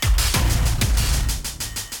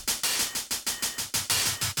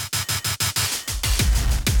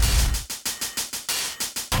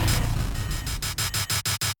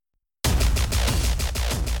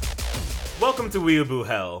to Weeaboo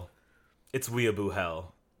Hell. It's Weeaboo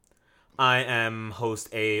Hell. I am host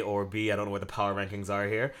A or B. I don't know where the power rankings are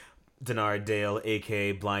here. Denard Dale,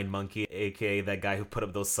 aka Blind Monkey, aka that guy who put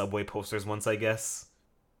up those Subway posters once, I guess.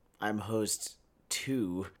 I'm host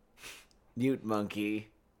 2, Mute Monkey,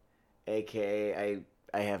 aka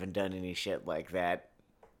I haven't done any shit like that.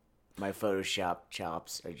 My Photoshop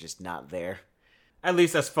chops are just not there. At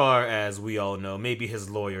least as far as we all know. Maybe his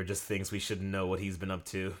lawyer just thinks we should know what he's been up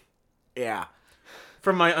to. Yeah.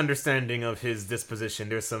 From my understanding of his disposition,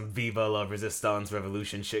 there's some Viva la Resistance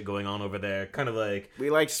Revolution shit going on over there. Kind of like... We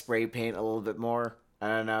like spray paint a little bit more. I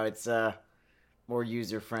don't know, it's more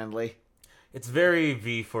user-friendly. It's very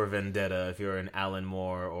V for Vendetta if you're an Alan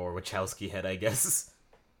Moore or Wachowski head, I guess.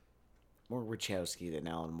 More Wachowski than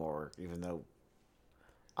Alan Moore, even though,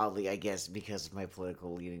 oddly, I guess because of my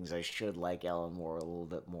political leanings, I should like Alan Moore a little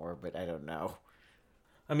bit more, but I don't know.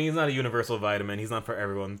 I mean, he's not a universal vitamin. He's not for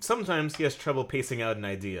everyone. Sometimes he has trouble pacing out an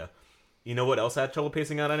idea. You know what else had trouble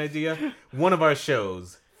pacing out an idea? One of our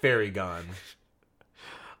shows, Fairy Gone.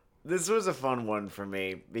 This was a fun one for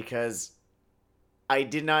me because I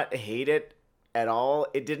did not hate it at all.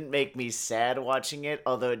 It didn't make me sad watching it,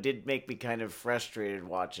 although it did make me kind of frustrated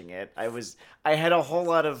watching it. I had a whole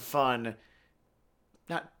lot of fun,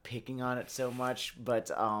 not picking on it so much, but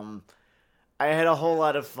I had a whole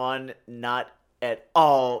lot of fun not at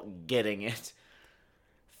all getting it.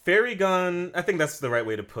 Fairy Gone, I think that's the right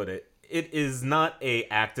way to put it. It is not a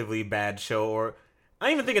actively bad show, or I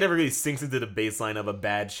don't even think it ever really sinks into the baseline of a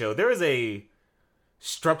bad show. There is a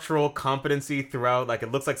structural competency throughout. Like,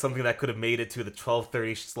 it looks like something that could have made it to the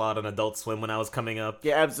 12:30 slot on Adult Swim when I was coming up.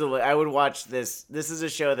 Yeah, absolutely. I would watch this. This is a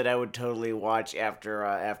show that I would totally watch after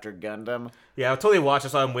Gundam. Yeah, I would totally watch it,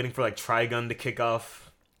 so I'm waiting for, like, Trigun to kick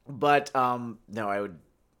off. But, no,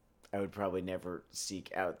 I would probably never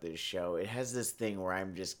seek out this show. It has this thing where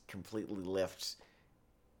I'm just completely left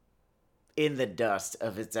in the dust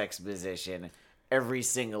of its exposition every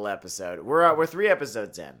single episode. We're 3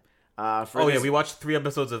 episodes in. We watched 3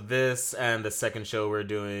 episodes of this, and the second show we're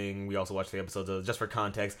doing, we also watched 3 episodes of, just for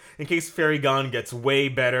context, in case Fairy Gone gets way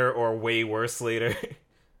better or way worse later.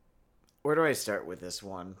 Where do I start with this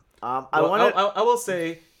one? I will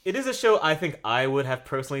say, it is a show I think I would have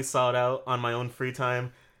personally sought out on my own free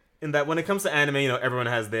time. In that when it comes to anime, you know, everyone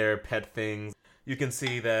has their pet things. You can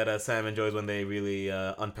see that Sam enjoys when they really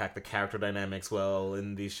unpack the character dynamics well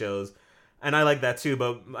in these shows. And I like that too,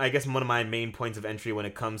 but I guess one of my main points of entry when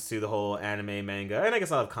it comes to the whole anime, manga, and I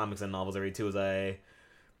guess a lot of comics and novels I read too, is I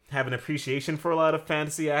have an appreciation for a lot of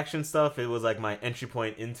fantasy action stuff. It was like my entry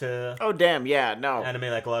point into anime,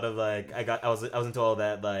 like a lot of like I was into all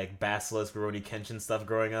that like Basilisk, Rurouni Kenshin stuff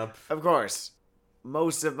growing up. Of course.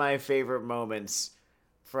 Most of my favorite moments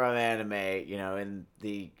from anime, you know, in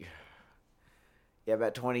the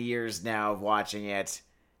about 20 years now of watching it,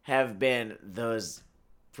 have been those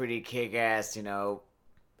pretty kick-ass, you know,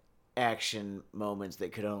 action moments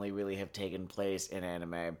that could only really have taken place in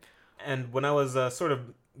anime. And when I was sort of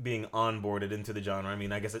being onboarded into the genre, I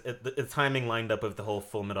mean, I guess the timing lined up with the whole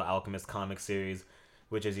Full Metal Alchemist comic series,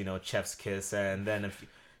 which is, you know, Chef's Kiss, and then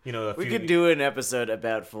we could do an episode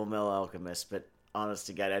about Full Metal Alchemist, but honest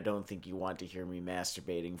to God, I don't think you want to hear me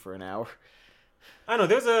masturbating for an hour. I don't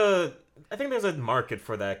know, I think there's a market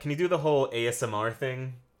for that. Can you do the whole ASMR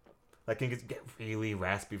thing? Like, can you get really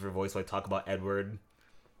raspy for voice while I talk about Edward?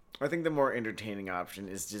 I think the more entertaining option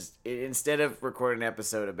is just, instead of recording an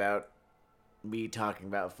episode about me talking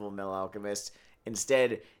about Full Metal Alchemist,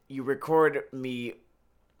 instead you record me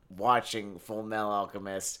watching Full Metal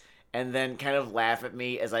Alchemist and then kind of laugh at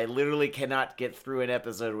me as I literally cannot get through an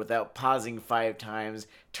episode without pausing 5 times,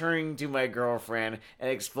 turning to my girlfriend and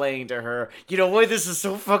explaining to her, you know what, this is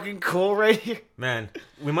so fucking cool right here. Man,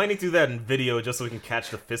 we might need to do that in video just so we can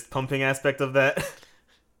catch the fist pumping aspect of that.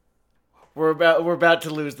 We're about to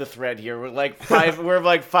lose the thread here. We're like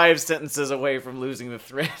 5 sentences away from losing the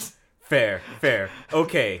thread. Fair.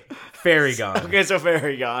 Okay, Fairy Gone. Okay, so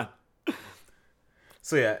Fairy Gone.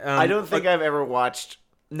 So yeah, I don't think I've ever watched.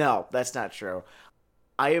 No, that's not true.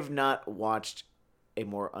 I have not watched a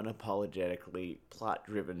more unapologetically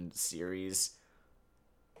plot-driven series,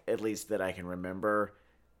 at least that I can remember,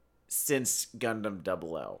 since Gundam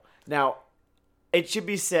 00. Now, it should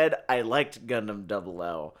be said I liked Gundam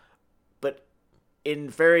 00, but in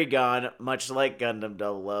Fairy Gone, much like Gundam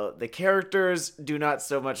 00, the characters do not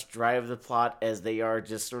so much drive the plot as they are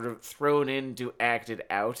just sort of thrown in to act it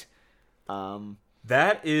out.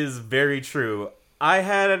 That is very true. I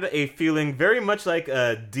had a feeling very much like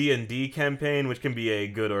a D&D campaign, which can be a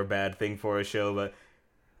good or bad thing for a show, but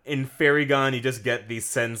in Fairy Gone, you just get the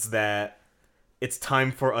sense that it's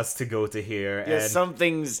time for us to go to here. Yeah, and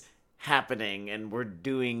something's happening and we're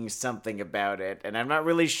doing something about it. And I'm not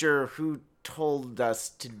really sure who told us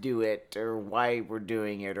to do it or why we're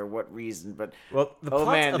doing it or what reason, but Well, the oh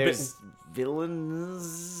plot's man, a there's bit...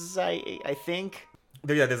 villains, I think.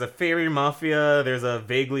 There's a fairy mafia, there's a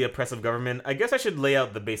vaguely oppressive government. I guess I should lay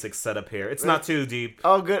out the basic setup here. It's not too deep.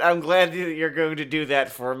 Oh good, I'm glad you're going to do that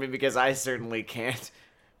for me because I certainly can't.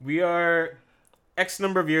 We are X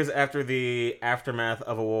number of years after the aftermath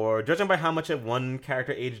of a war. Judging by how much one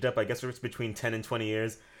character aged up, I guess it's between 10 and 20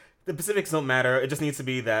 years. The specifics don't matter. It just needs to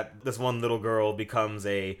be that this one little girl becomes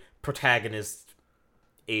a protagonist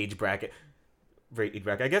age bracket.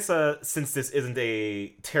 I guess since this isn't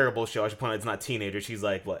a terrible show, I should point out it's not teenager. She's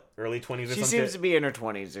like, what, early 20s or something? She seems to be in her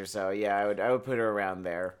 20s or so. Yeah, I would put her around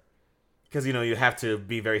there. Because, you have to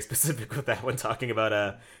be very specific with that when talking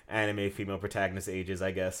about anime female protagonist ages,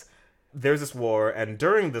 I guess. There's this war, and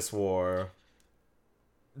during this war,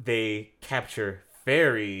 they capture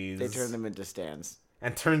fairies. They turn them into stands.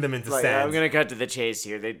 And turn them into Like, stands. I'm gonna cut to the chase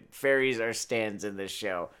here. Fairies are stands in this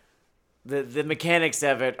show. The mechanics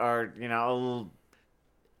of it are,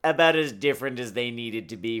 about as different as they needed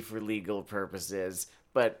to be for legal purposes.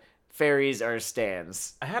 But fairies are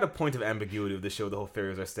stands. I had a point of ambiguity with the show, the whole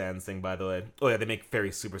fairies are stands thing, by the way. Oh yeah, they make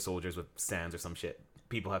fairy super soldiers with stands or some shit.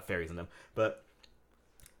 People have fairies in them. But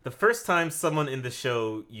the first time someone in the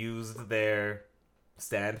show used their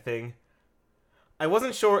stand thing, I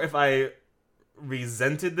wasn't sure if I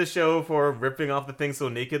resented the show for ripping off the thing so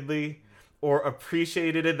nakedly, or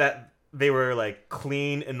appreciated it that they were like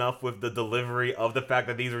clean enough with the delivery of the fact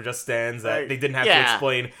that these were just stands that they didn't have to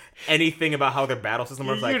explain anything about how their battle system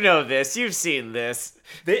works. You know this. You've seen this.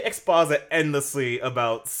 They exposit endlessly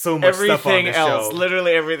about so much stuff on the else, show.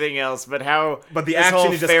 Literally everything else, but how But the this action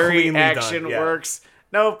whole is just fairy cleanly action done, yeah. works.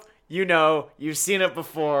 Nope. You've seen it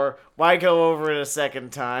before. Why go over it a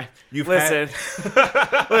second time? Listen.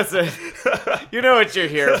 You know what you're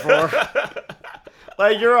here for.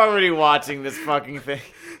 Like, you're already watching this fucking thing.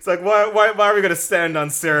 It's like, why are we gonna stand on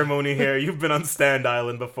ceremony here? You've been on Stand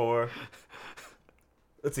Island before.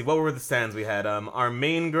 Let's see, what were the stands we had? Our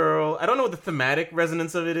main girl, I don't know what the thematic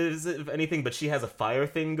resonance of it is, if anything, but she has a fire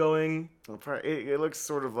thing going. It looks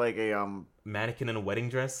sort of like a Mannequin in a wedding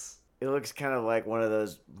dress. It looks kind of like one of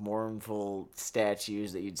those mournful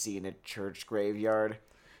statues that you'd see in a church graveyard.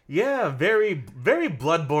 Yeah, very, very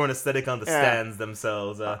Bloodborne aesthetic on the stands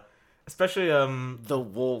themselves. Especially, the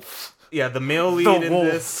wolf. Yeah, the male lead in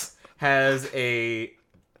this has a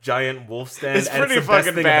giant wolf stand. It's pretty and it's the best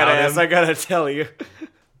fucking thing about badass, him. I gotta tell you.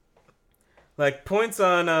 Like, points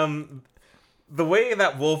on, the way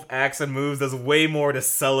that wolf acts and moves does way more to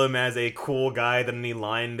sell him as a cool guy than any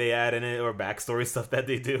line they add in it or backstory stuff that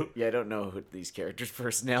they do. Yeah, I don't know who these characters'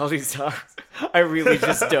 personalities are. I really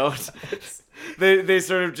just don't. They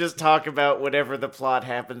sort of just talk about whatever the plot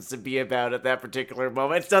happens to be about at that particular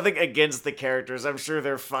moment. It's nothing against the characters. I'm sure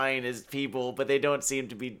they're fine as people, but they don't seem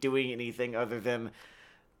to be doing anything other than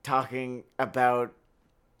talking about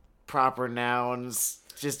proper nouns.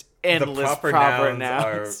 Just endless the proper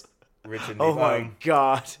nouns. Are rich and deep. Oh my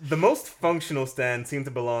god. The most functional stands seem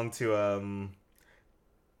to belong to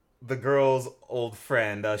the girl's old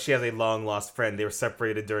friend. She has a long lost friend. They were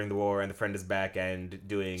separated during the war, and the friend is back and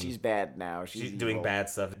doing. She's bad now. She's doing bad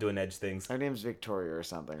stuff, doing edge things. Her name's Victoria or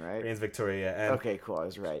something, right? Her name's Victoria. And okay, cool. I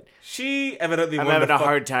was right. She evidently. I'm having a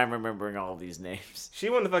hard time remembering all these names.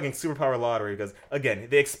 She won the fucking superpower lottery because, again,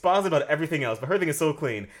 they exposit about everything else, but her thing is so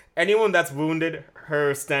clean. Anyone that's wounded,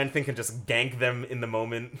 her stand thing can just gank them in the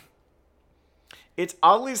moment. It's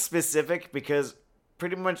oddly specific because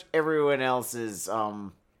pretty much everyone else is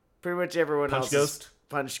Punch Ghost?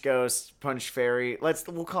 Punch Ghost, Punch Fairy.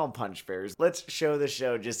 We'll call them Punch Fairies. Let's show the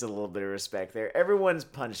show just a little bit of respect there. Everyone's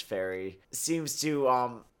Punch Fairy seems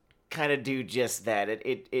to kind of do just that.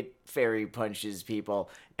 It fairy punches people,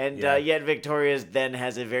 and yet Victoria's then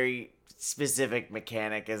has a very specific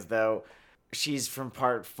mechanic, as though she's from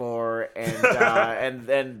part 4 and and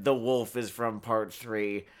then the wolf is from part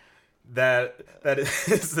 3. That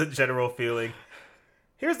is the general feeling.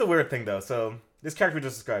 Here's the weird thing, though. So, this character we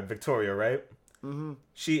just described, Victoria, right? Mm-hmm.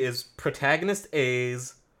 She is protagonist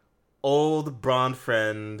A's old blonde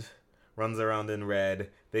friend, runs around in red.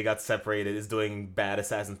 They got separated, is doing bad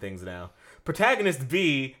assassin things now. Protagonist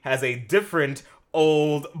B has a different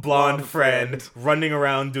old blonde friend running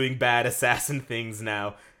around doing bad assassin things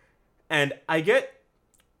now. And I get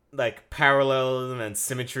like parallelism and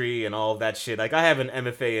symmetry and all of that shit. Like, I have an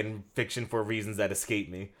MFA in fiction for reasons that escape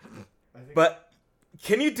me. But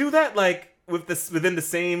can you do that like within the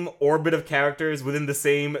same orbit of characters within the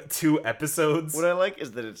same 2 episodes? What I like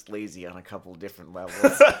is that it's lazy on a couple different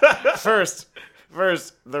levels. First,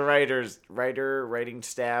 First, the writing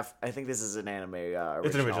staff. I think this is an anime original.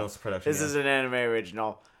 It's an original production. This is an anime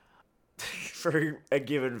original for a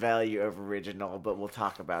given value of original, but we'll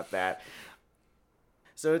talk about that.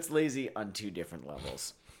 So it's lazy on two different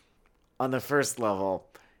levels. On the first level,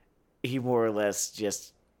 he more or less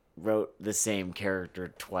just wrote the same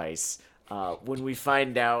character twice. When we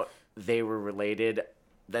find out they were related,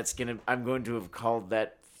 I'm going to have called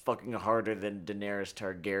that fucking harder than Daenerys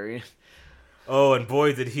Targaryen. Oh, and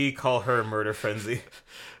boy, did he call her Murder Frenzy.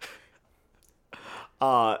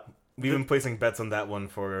 We've been placing bets on that one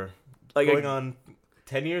for going on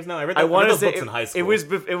 10 years now. I read those books in high school.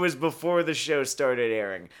 It was before the show started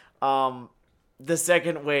airing. The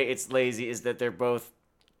second way it's lazy is that they're both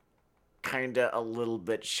kinda a little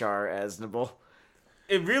bit Char Aznable.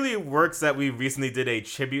 It really works that we recently did a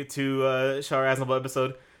tribute to Char Aznable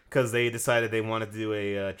episode, because they decided they wanted to do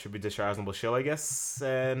a tribute to Char Aznable show, I guess,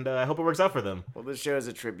 and I hope it works out for them. Well, this show is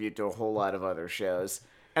a tribute to a whole lot of other shows.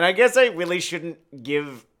 And I guess I really shouldn't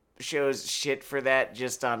give shows shit for that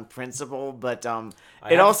just on principle, but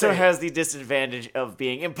it also has the disadvantage of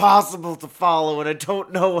being impossible to follow, and I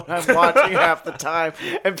don't know what I'm watching half the time,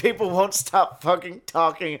 and people won't stop fucking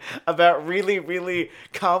talking about really, really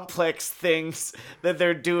complex things that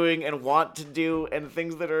they're doing and want to do, and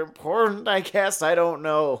things that are important, I guess. I don't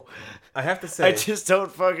know. I have to say, I just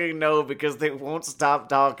don't fucking know because they won't stop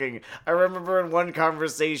talking. I remember in one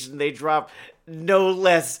conversation they dropped no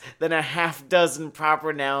less than a half dozen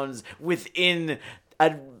proper nouns within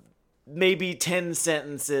maybe 10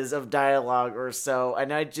 sentences of dialogue or so,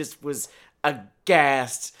 and I just was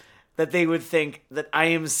aghast that they would think that I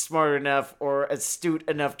am smart enough or astute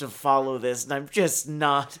enough to follow this, and I'm just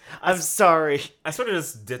not. I'm sorry. I sort of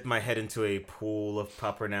just dipped my head into a pool of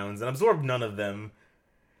proper nouns and absorbed none of them,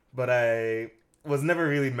 but I was never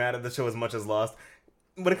really mad at the show as much as Lost.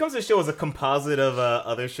 When it comes to the show as a composite of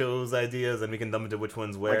other shows' ideas, and we can dump into which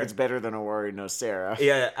one's where. Like it's better than Owari no Sarah.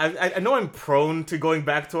 Yeah, I know I'm prone to going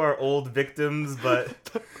back to our old victims, but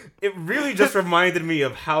it really just reminded me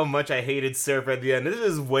of how much I hated Surf at the end. This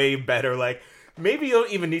is way better. Like, maybe you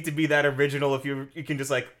don't even need to be that original if you can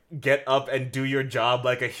just, like, get up and do your job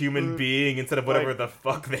like a human being instead of whatever the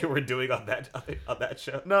fuck they were doing on that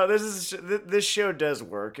show. No, this show does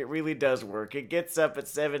work. It really does work. It gets up at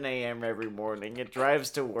 7 a.m. every morning. It drives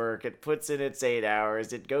to work. It puts in its 8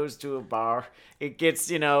 hours. It goes to a bar. It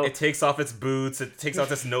gets, It takes off its boots. It takes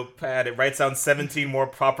off its notepad. It writes down 17 more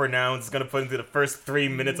proper nouns. It's going to put into the first 3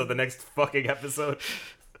 minutes of the next fucking episode.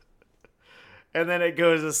 And then it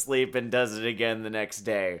goes to sleep and does it again the next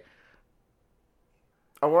day.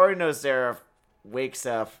 Owari no Sarah wakes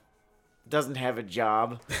up, doesn't have a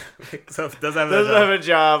job. doesn't have a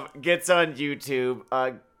job, gets on YouTube,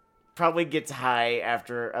 probably gets high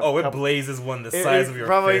after it blazes one the size of your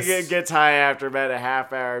probably fist. Gets high after about a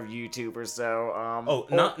half hour of YouTube or so.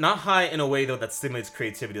 Not high in a way, though, that stimulates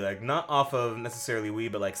creativity. Like, not off of necessarily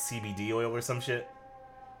weed, but like CBD oil or some shit.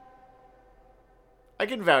 I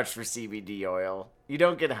can vouch for CBD oil. You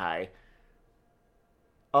don't get high.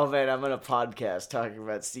 Oh man, I'm on a podcast talking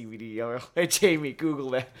about CBD oil. Hey Jamie,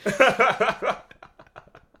 Google that.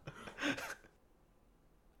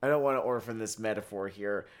 I don't want to orphan this metaphor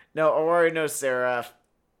here. No, Owari no Sarah,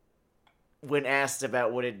 when asked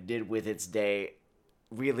about what it did with its day,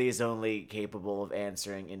 really is only capable of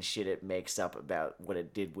answering in shit it makes up about what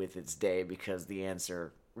it did with its day, because the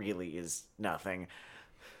answer really is nothing.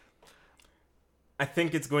 I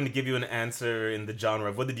think it's going to give you an answer in the genre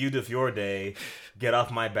of, what did you do with your day? Get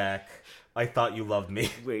off my back. I thought you loved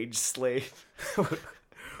me. Wage slave.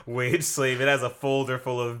 Wage slave. It has a folder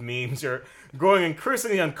full of memes you're growing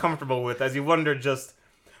increasingly uncomfortable with as you wonder just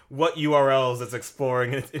what URLs it's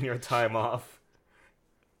exploring in your time off.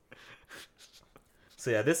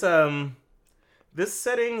 So yeah, this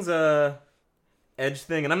setting's Edge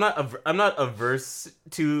thing, and I'm not averse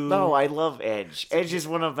to. No, I love Edge. Edge is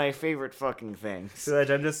one of my favorite fucking things. To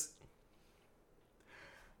Edge, I don't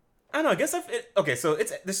know. I guess okay. So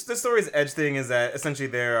the story's Edge thing is that essentially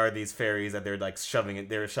there are these fairies that they're like shoving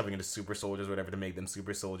into super soldiers, or whatever, to make them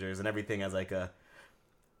super soldiers, and everything has like a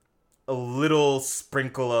little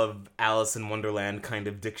sprinkle of Alice in Wonderland kind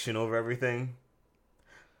of diction over everything.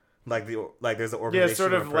 Like there's an organization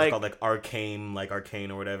sort of like, called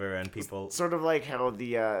Arcane or whatever, and people sort of like how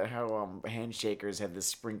the handshakers have this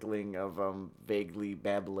sprinkling of vaguely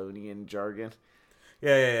Babylonian jargon.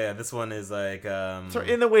 Yeah. This one is like so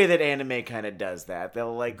in the way that anime kind of does that.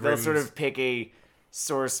 They'll sort of pick a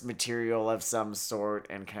source material of some sort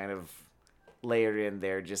and kind of layer it in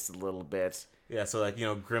there just a little bit. Yeah, so like,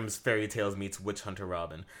 Grimm's Fairy Tales meets Witch Hunter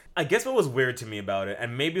Robin. I guess what was weird to me about it,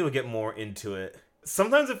 and maybe we'll get more into it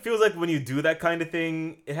sometimes it feels like when you do that kind of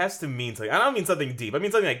thing, it has to mean something. I don't mean something deep. I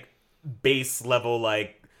mean something like base level,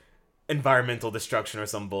 like environmental destruction or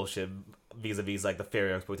some bullshit vis-a-vis like the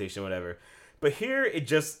fairy exploitation, whatever. But here, it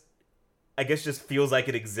just, I guess, just feels like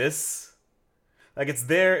it exists. Like it's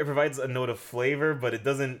there, it provides a note of flavor, but it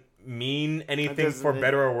doesn't mean anything for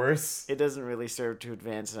better or worse. It doesn't really serve to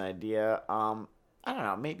advance an idea. I don't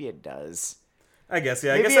know. Maybe it does. I guess,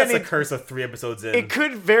 yeah. I guess that's the curse of 3 episodes in. It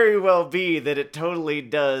could very well be that it totally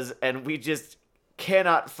does, and we just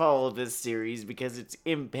cannot follow this series because it's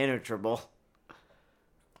impenetrable.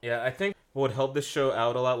 Yeah, I think what would help this show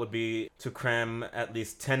out a lot would be to cram at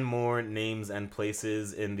least 10 more names and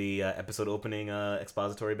places in the episode opening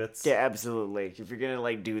expository bits. Yeah, absolutely. If you're gonna,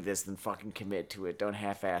 like, do this, then fucking commit to it. Don't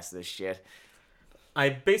half-ass this shit. I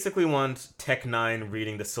basically want Tech 9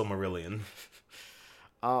 reading the Silmarillion.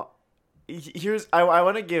 I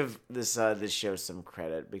want to give this show some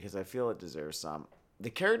credit because I feel it deserves some. The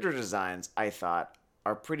character designs, I thought,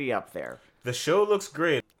 are pretty up there. The show looks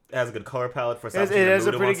great. It has a good color palette for something it has a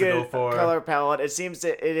pretty wants to good go for. color palette. It seems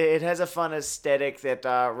that it has a fun aesthetic that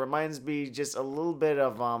reminds me just a little bit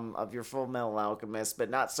of your Full Metal Alchemist, but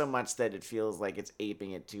not so much that it feels like it's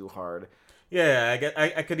aping it too hard. Yeah,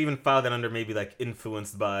 I could even file that under maybe like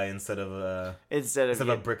influenced by instead of a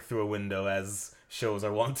brick through a window as shows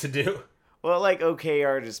are wont to do. Well, like okay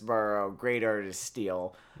artists borrow, great artists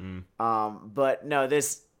steal. But no,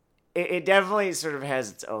 this. It definitely sort of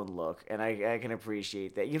has its own look, and I can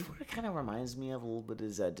appreciate that. You know what it kind of reminds me of a little bit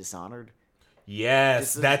is Dishonored.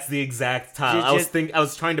 Yes, that's the exact title. I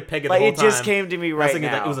was trying to peg it the whole time. It just came to me right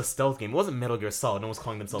now. That it was a stealth game. It wasn't Metal Gear Solid. No one's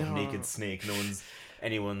calling themselves Naked Snake. No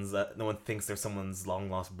one thinks they're someone's long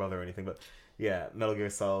lost brother or anything. But yeah, Metal Gear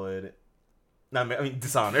Solid.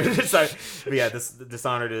 Dishonored. Sorry, but yeah, this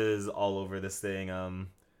Dishonored is all over this thing,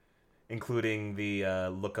 including the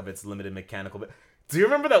look of its limited mechanical. But do you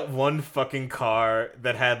remember that one fucking car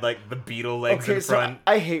that had, like, the beetle legs in front?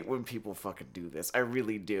 I hate when people fucking do this. I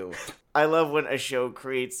really do. I love when a show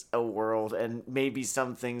creates a world and maybe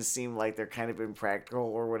some things seem like they're kind of impractical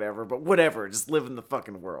or whatever, but whatever, just live in the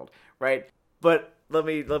fucking world, right? But let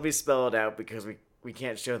me spell it out because we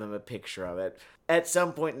can't show them a picture of it. At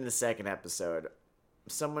some point in the second episode,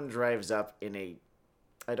 someone drives up in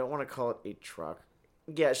I don't want to call it a truck.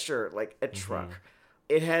 Yeah, sure, like a truck.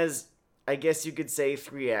 It has, I guess you could say,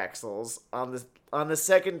 3 axles. On the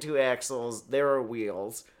second 2 axles, there are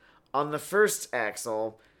wheels. On the first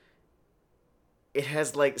axle, it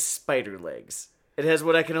has, like, spider legs. It has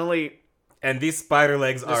what I can only... And these spider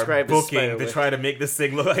legs are booking to try to make this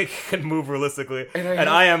thing look like it can move realistically. And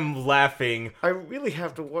I am laughing. I really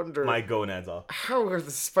have to wonder... my gonads off. How are the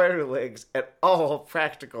spider legs at all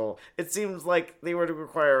practical? It seems like they were to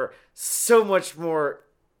require so much more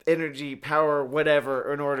energy, power,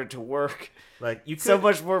 whatever, in order to work. Like so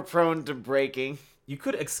much more prone to breaking. You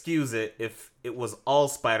could excuse it if it was all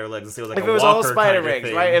spider legs. It was like if it was all spider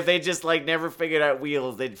legs, right? If they just like never figured out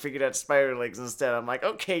wheels, they'd figured out spider legs instead. I'm like,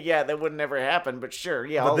 okay, yeah, that would never happen, but sure,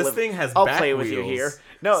 yeah. But this thing has I'll back play wheels. with you here.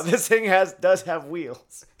 No, this thing does have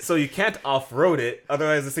wheels. So you can't off-road it,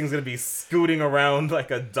 otherwise this thing's gonna be scooting around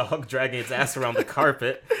like a dog dragging its ass around the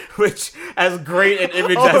carpet. Which, as great an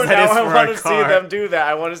image as that is for a car. I want to see them do that.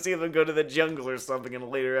 I want to see them go to the jungle or something in a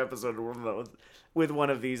later episode with one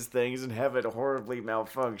of these things and have it horribly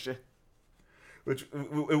malfunction. Which,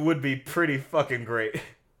 it would be pretty fucking great.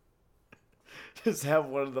 Just have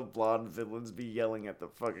one of the blonde villains be yelling at the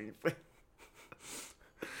fucking thing.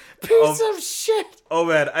 Piece of shit! Oh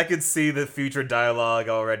man, I could see the future dialogue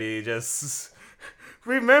already, just...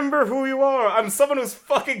 Remember who you are! I'm someone whose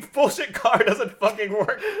fucking bullshit car doesn't fucking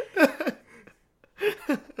work!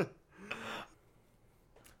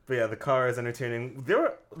 But yeah, the car is entertaining.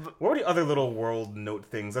 What were the other little world note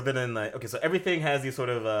things other than like, okay, so everything has these sort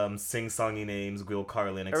of sing-songy names, Will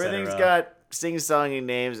Carlin, etc. Everything's got sing-songy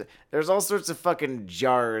names. There's all sorts of fucking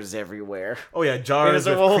jars everywhere. Oh yeah, jars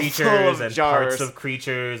with creatures and parts of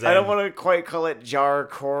creatures. I don't want to quite call it jar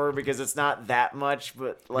core because it's not that much,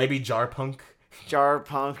 but like maybe jar punk. Jar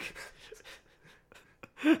punk.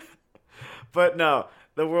 But no,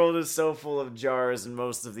 the world is so full of jars, and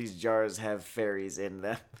most of these jars have fairies in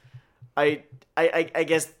them. I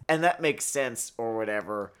guess, and that makes sense or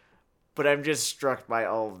whatever, but I'm just struck by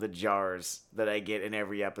all of the jars that I get in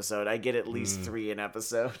every episode. I get at least 3 an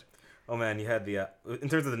episode. Oh man, you had the, in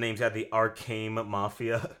terms of the names, you had the Arcane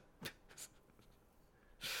Mafia.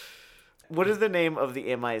 What is the name of the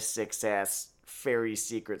MI6-ass fairy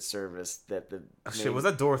secret service that the... shit, was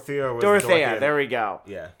that Dorothea or was Dorothea, there we go.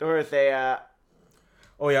 Yeah. Dorothea...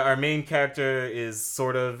 Oh yeah, our main character is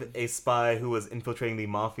sort of a spy who was infiltrating the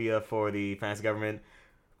mafia for the fantasy government.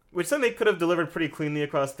 Which then they could have delivered pretty cleanly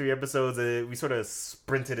across 3 episodes. We sort of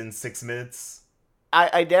sprinted in 6 minutes.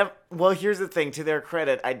 Well, here's the thing. To their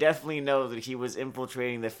credit, I definitely know that he was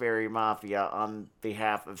infiltrating the Fairy Mafia on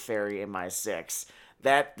behalf of Fairy MI6.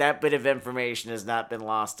 That bit of information has not been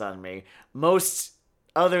lost on me. Most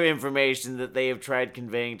other information that they have tried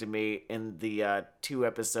conveying to me in the 2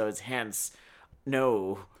 episodes hence,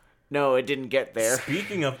 no, it didn't get there.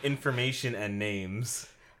 Speaking of information and names,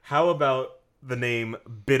 how about the name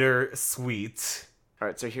Bittersweet? All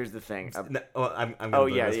right, so here's the thing. I'm gonna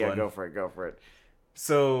one. Go for it.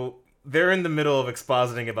 So they're in the middle of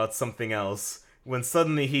expositing about something else when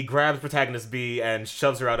suddenly he grabs protagonist B and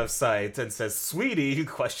shoves her out of sight and says, "Sweetie?" ?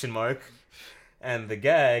 And the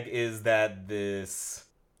gag is that this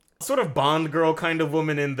sort of Bond girl kind of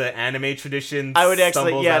woman in the anime tradition. I would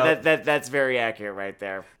actually, that's very accurate right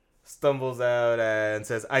there. Stumbles out and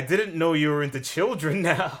says, "I didn't know you were into children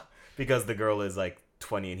now," because the girl is like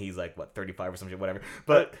 20 and he's like 35 or something, whatever.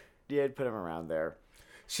 But yeah, I'd put him around there.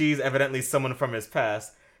 She's evidently someone from his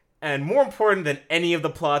past. And more important than any of the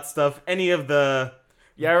plot stuff, any of the...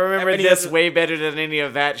 Yeah, I remember this way better than any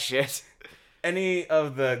of that shit. Any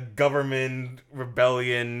of the government,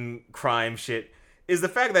 rebellion, crime shit, is the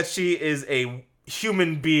fact that she is a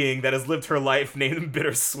human being that has lived her life named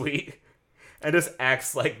Bittersweet. And just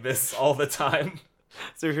acts like this all the time.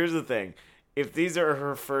 So here's the thing. If these are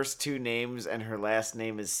her first 2 names and her last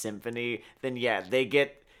name is Symphony, then yeah, they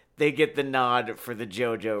get the nod for the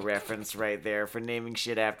JoJo reference right there for naming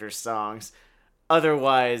shit after songs.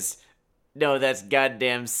 Otherwise, no, that's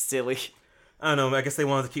goddamn silly. I don't know, I guess they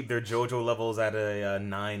wanted to keep their JoJo levels at a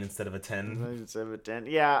 9 instead of a 10. Instead of a 10.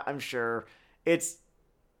 Yeah, I'm sure. It's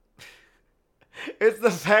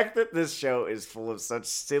the fact that this show is full of such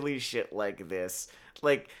silly shit like this.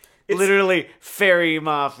 Like, it's literally Fairy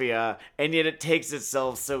Mafia, and yet it takes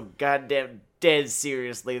itself so goddamn dead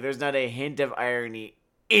seriously. There's not a hint of irony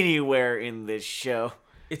anywhere in this show.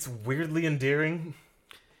 It's weirdly endearing.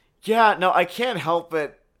 Yeah, no, I can't help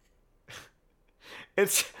it.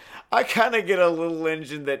 I kind of get a little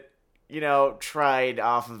engine that, tried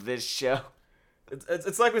off of this show.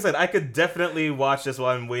 It's like we said, I could definitely watch this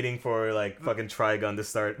while I'm waiting for, fucking Trigun to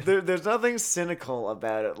start. There's nothing cynical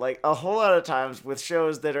about it. Like, a whole lot of times with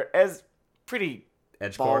shows that are as pretty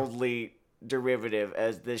baldly derivative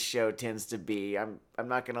as this show tends to be, I'm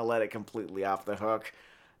not going to let it completely off the hook.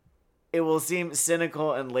 It will seem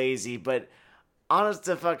cynical and lazy, but honest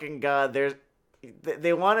to fucking God,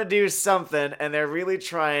 they want to do something, and they're really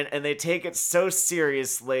trying, and they take it so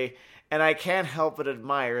seriously, and I can't help but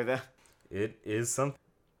admire them. It is something.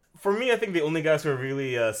 For me, I think the only guys who are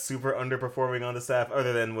really super underperforming on the staff,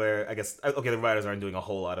 other than where, I guess, okay, the writers aren't doing a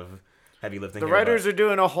whole lot of heavy lifting. The writers are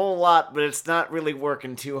doing a whole lot, but it's not really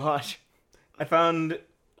working too hard. I found...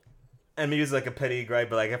 And maybe it's like a petty gripe,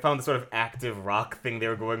 but I found the sort of active rock thing they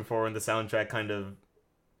were going for in the soundtrack kind of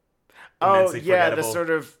immensely forgettable. The sort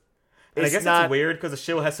of... And I guess it's weird because the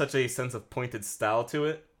show has such a sense of pointed style to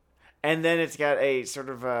it. And then it's got a sort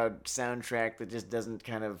of a soundtrack that just doesn't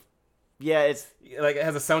kind of... Yeah, it's... It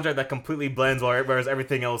has a soundtrack that completely blends, whereas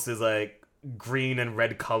everything else is green and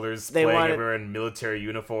red colors playing everywhere in military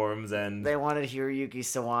uniforms and... They wanted Hiroyuki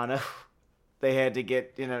Sawano. They had to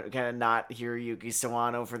get, kind of not Hiroyuki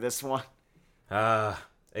Sawano for this one. A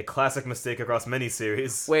classic mistake across many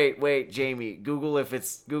series. Wait, Jamie. Google if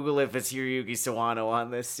it's Hiroyuki Sawano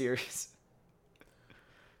on this series.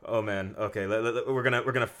 Oh man. Okay, we're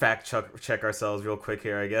gonna fact check ourselves real quick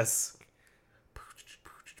here, I guess.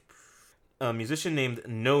 A musician named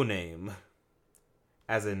No Name,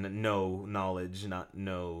 as in no knowledge, not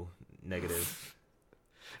no negative.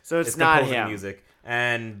 So it's not him. Music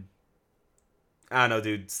and. I don't know,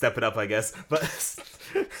 dude. Step it up, I guess. But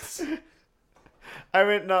I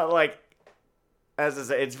mean, not as I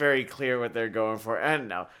say, it's very clear what they're going for. I don't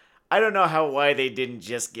know. I don't know why they didn't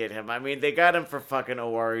just get him. I mean, they got him for fucking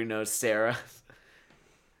Owari no Sarah.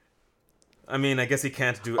 I mean, I guess he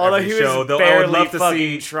can't do Although every he show. Was though barely I would love to fucking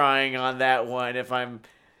see trying on that one, if I'm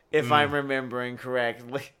remembering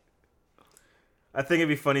correctly. I think it'd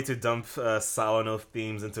be funny to dump Sawano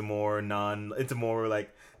themes into more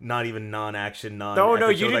not even non-action, No,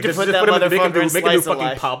 you need to put that motherfucker in slice of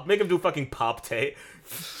life. Make him do fucking pop tape.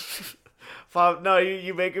 No,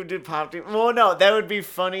 you make him do pop tape. Well, no, that would be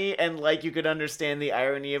funny, and you could understand the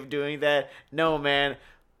irony of doing that. No, man,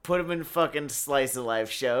 put him in fucking slice of life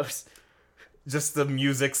shows. Just the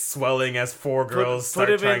music swelling as 4 girls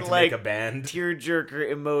start trying to make a band.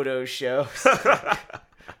 Tearjerker Emoto shows.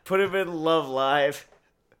 Put him in Love Live.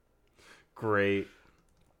 Great.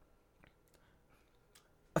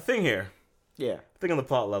 A thing here. Yeah. A thing on the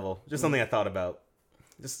plot level. Just something I thought about.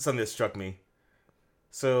 Just something that struck me.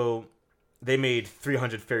 So they made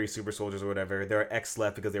 300 fairy super soldiers or whatever. There are X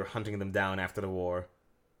left because they were hunting them down after the war.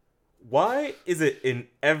 Why is it in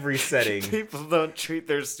every setting? People don't treat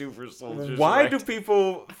their super soldiers Why right. do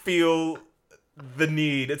people feel the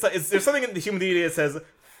need? It's like there's something in the human DNA that says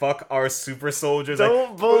fuck our super soldiers.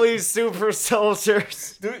 Don't bully super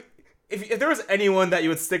soldiers. If there was anyone that you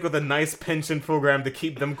would stick with a nice pension program to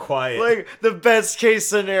keep them quiet, Like, the best case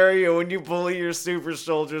scenario, when you bully your super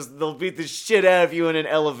soldiers, they'll beat the shit out of you in an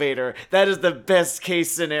elevator. That is the best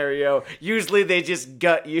case scenario. Usually they just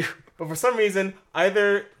gut you. but for some reason,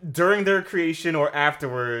 either during their creation or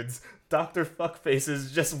afterwards, Dr.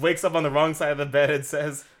 Fuckfaces just wakes up on the wrong side of the bed and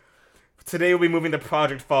says, "Today we'll be moving the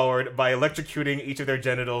project forward by electrocuting each of their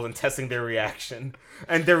genitals and testing their reaction."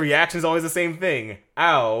 And their reaction is always the same thing.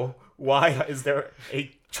 Ow. Why is there a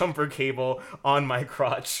jumper cable on my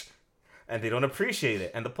crotch? And they don't appreciate it,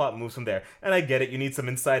 and the plot moves from there. And I get it, you need some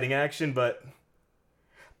inciting action, but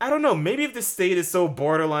I don't know, maybe if the state is so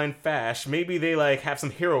borderline fash, maybe they like have some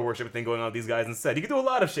hero worship thing going on with these guys instead. You could do a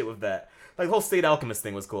lot of shit with that. Like the whole State Alchemist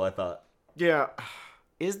thing was cool, I thought. Yeah.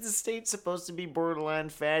 Is the state supposed to be borderline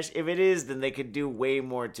fash? If it is, then they could do way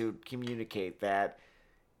more to communicate that.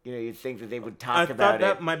 You know, you'd think that they would talk I about thought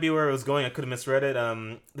that it. might be where it was going. I could have misread it.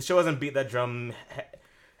 The show hasn't beat that drum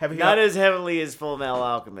heavy. Not as heavily as Full Metal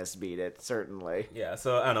Alchemist beat it, certainly. Yeah,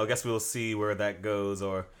 so I don't know. I guess we'll see where that goes,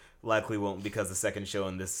 or likely won't because the second show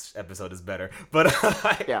in this episode is better. But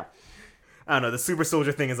Yeah. I don't know. The super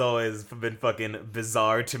soldier thing has always been fucking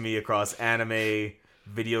bizarre to me across anime,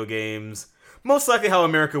 video games. Most likely how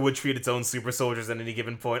America would treat its own super soldiers at any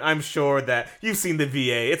given point. I'm sure that you've seen the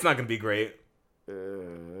VA. It's not going to be great.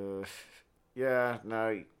 Yeah,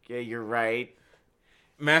 you're right.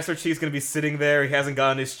 Master Chief's going to be sitting there. He hasn't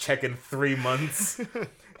gotten his check in 3 months.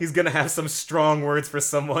 He's going to have some strong words for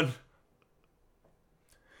someone.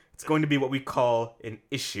 It's going to be what we call an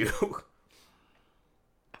issue.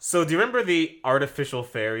 So, do you remember the artificial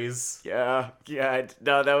fairies? Yeah,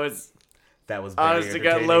 no, that was That was very honestly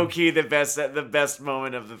got entertaining. low key the best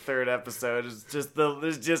moment of the third episode is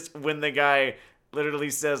just when the guy literally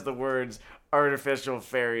says the words artificial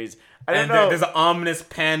fairies. I don't And know. there's an ominous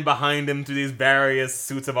pan behind him to these various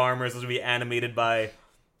suits of armor, supposed to be animated by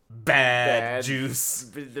bad juice.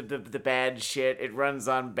 The bad shit. It runs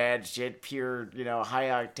on bad shit, pure, high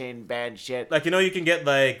octane bad shit. Like, you can get,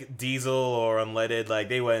 like, diesel or unleaded. Like,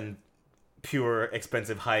 they went pure,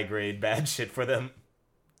 expensive, high-grade bad shit for them.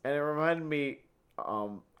 And it reminded me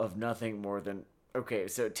of nothing more than, okay,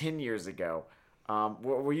 so 10 years ago,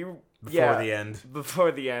 were you... Before the end.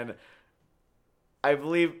 Before the end. I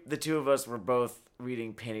believe the two of us were both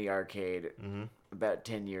reading Penny Arcade about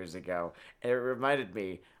 10 years ago, and it reminded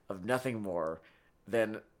me of nothing more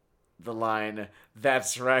than the line,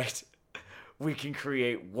 "That's right, we can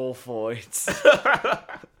create wolfoids."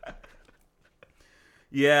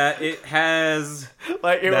 Yeah, it has...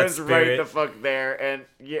 Like, it that was spirit. right the fuck there, and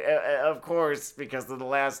yeah, of course, because in the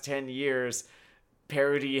last 10 years,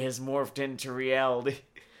 parody has morphed into reality.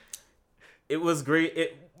 It was great.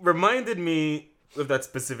 It reminded me of that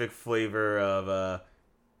specific flavor of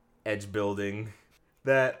edge building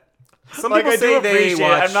that some Like, people I do say they appreciate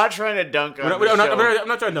watch. it. I'm not trying to dunk on I'm the not, show. I'm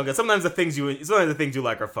not trying to dunk it. Sometimes the things you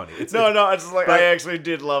like are funny. It's It's like, but- I actually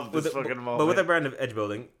did love this with fucking moment. But with that brand of edge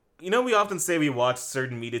building, we often say we watch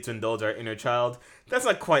certain media to indulge our inner child. That's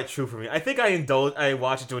not quite true for me. I think I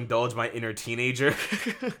watch it to indulge my inner teenager.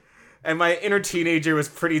 And my inner teenager was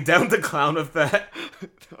pretty down to clown with that.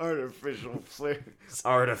 Artificial flares.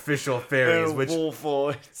 Artificial fairies, And which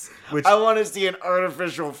wolfoids. which- I want to see an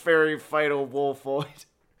artificial fairy fight a wolfoid.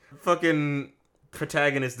 fucking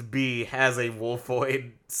protagonist B has a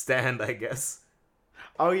wolfoid stand, I guess.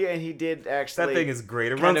 Oh yeah, and he did actually. That thing is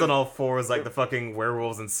great. It kind runs of- on all fours like the fucking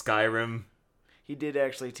werewolves in Skyrim. He did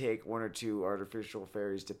actually take one or two artificial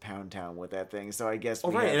fairies to Pound Town with that thing. So I guess. Oh,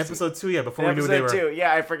 we right, have in seen- episode 2, yeah, before in we knew they episode were 2.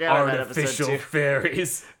 Yeah, I forgot about episode artificial 2.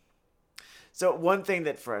 fairies. So one thing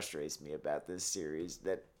that frustrates me about this series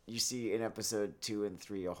that you see in episode 2 and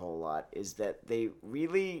 3 a whole lot is that they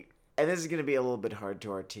really, and this is going to be a little bit hard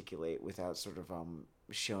to articulate without sort of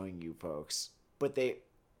showing you folks, but they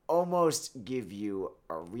almost give you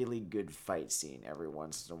a really good fight scene every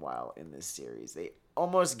once in a while in this series. They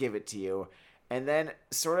almost give it to you, and then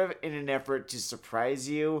sort of in an effort to surprise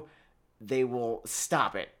you, they will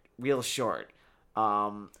stop it real short.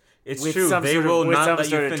 It's With true. some They sort of- will with not some let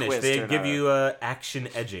sort you of finish. twist They or give another. you action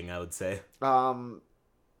edging, I would say.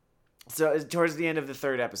 So towards the end of the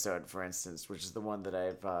third episode, for instance, which is the one that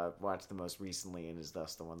I've watched the most recently and is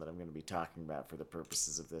thus the one that I'm going to be talking about for the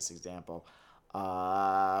purposes of this example,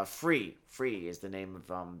 Free. Free is the name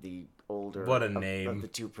of the older What a of name. the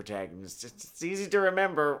two protagonists. It's easy to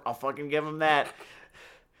remember. I'll fucking give them that.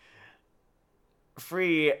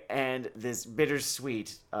 Free and this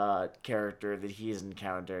bittersweet character that he has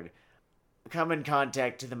encountered come in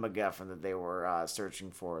contact to the MacGuffin that they were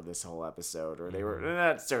searching for this whole episode, or they were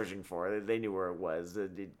not searching for. They knew where it was.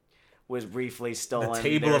 It was briefly stolen. The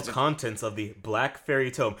table of contents of the Black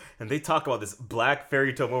Fairy Tome, and they talk about this Black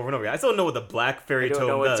Fairy Tome over and over again. I still don't know what the Black Fairy Tome does. I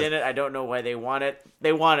don't know what's in it. I don't know why they want it.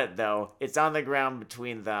 They want it, though. It's on the ground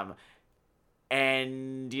between them.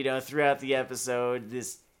 And, throughout the episode,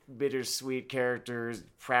 this bittersweet character's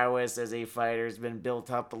prowess as a fighter has been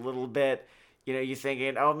built up a little bit. You're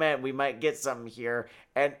thinking, oh man, we might get something here.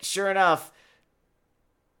 And sure enough,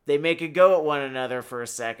 they make a go at one another for a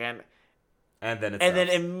second. And then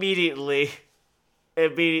immediately,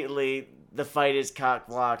 the fight is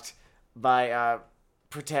cock-blocked by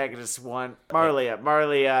protagonist one, Marlia.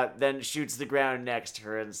 Marlia then shoots the ground next to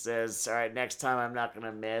her and says, all right, next time I'm not going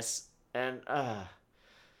to miss. And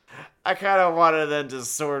I kind of wanted them to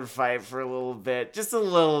sword fight for a little bit. Just a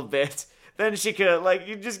little bit. Then she could,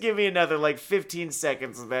 you just give me another, 15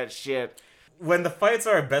 seconds of that shit. When the fights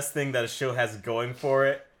are the best thing that a show has going for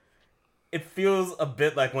it, it feels a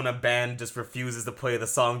bit like when a band just refuses to play the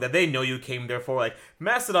song that they know you came there for.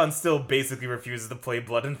 Mastodon still basically refuses to play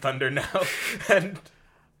Blood and Thunder now. And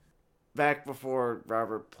back before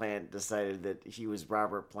Robert Plant decided that he was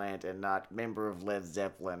Robert Plant and not member of Led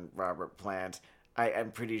Zeppelin Robert Plant,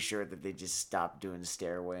 I'm pretty sure that they just stopped doing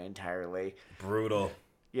Stairway entirely. Brutal.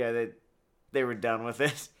 Yeah, they were done with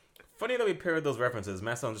it. Funny that we paired those references.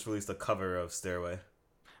 Mastodon just released a cover of Stairway.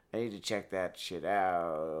 I need to check that shit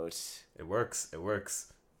out. It works.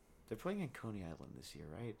 They're playing in Coney Island this year,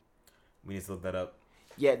 right? We need to look that up.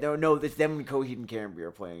 Yeah, no, it's them and Coheed and Cambria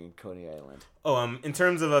are playing in Coney Island. Oh, in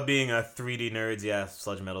terms of being a 3D nerds, yeah,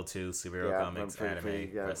 Sludge Metal 2, superhero comics, anime,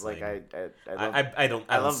 wrestling. I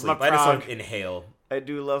don't sleep. I just sort of inhale. I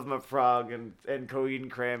do love my prog, and Coheed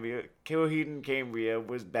and Cambria. Coheed and Cambria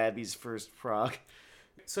was Babby's first prog.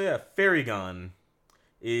 So yeah, Fairygon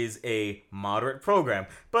is a moderate program,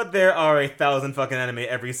 but there are 1,000 fucking anime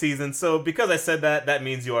every season, so because I said that, that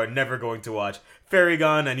means you are never going to watch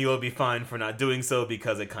Fairygon, and you will be fine for not doing so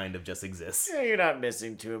because it kind of just exists. Yeah, you're not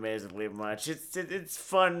missing too amazingly much. It's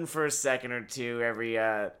fun for a second or two every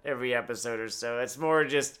episode or so. It's more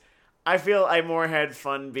just, I feel I more had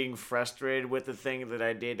fun being frustrated with the thing that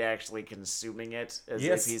I did actually consuming it as a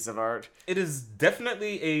piece of art. It is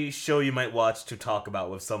definitely a show you might watch to talk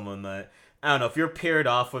about with someone that, I don't know, if you're paired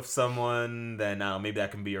off with someone, then maybe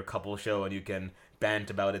that can be your couple show and you can bant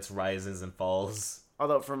about its rises and falls.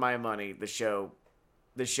 Although, for my money, the show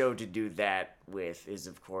to do that with is,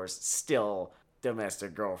 of course, still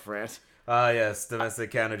Domestic Girlfriend. Yes,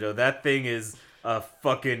 Domestic Kanojo. That thing is a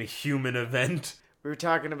fucking human event. We were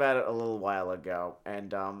talking about it a little while ago,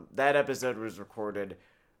 and that episode was recorded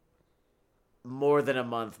more than a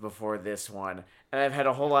month before this one, and I've had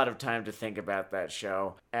a whole lot of time to think about that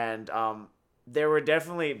show, and there were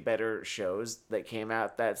definitely better shows that came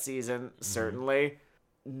out that season, certainly.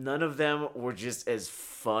 None of them were just as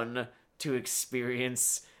fun to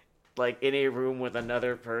experience, in a room with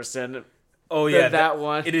another person. Oh yeah, that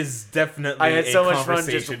one. It is definitely I had so much fun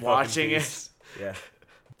just watching it. Yeah.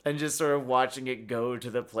 And just sort of watching it go to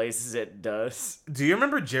the places it does. Do you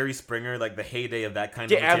remember Jerry Springer, the heyday of that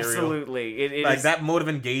kind of material? Absolutely. It is, that mode of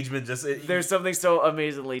engagement there's something so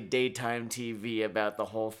amazingly daytime TV about the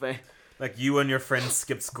whole thing. You and your friends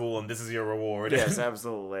skip school and this is your reward. Yes,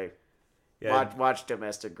 absolutely. Yeah. Watch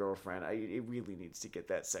Domestic Girlfriend. It really needs to get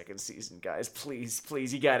that second season, guys. Please,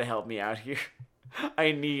 you gotta help me out here.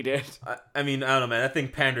 I need it. I mean, I don't know, man. That thing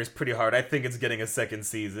panders pretty hard. I think it's getting a second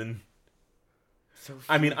season. So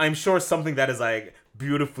I mean, I'm sure something that is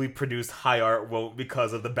beautifully produced high art won't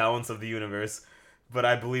because of the balance of the universe, but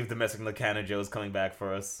I believe Domestic Kanojo is coming back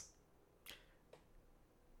for us.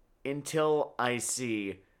 Until I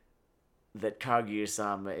see that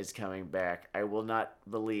Kaguya-sama is coming back, I will not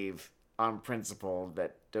believe on principle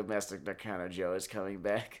that Domestic Kanojo is coming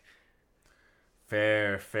back.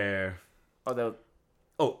 Fair. Although,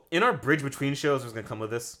 in our bridge between shows, what's gonna come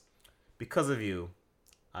with this? Because of you,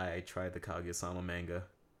 I tried the Kaguya-sama manga.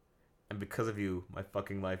 And because of you, my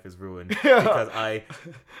fucking life is ruined. Because I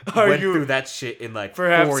went through that shit in 4 days.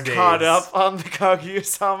 Perhaps caught up on the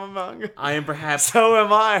Kaguya-sama manga? I am perhaps... So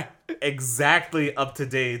am I. Exactly up to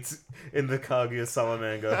date in the Kaguya-sama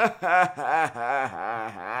manga.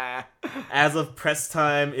 As of press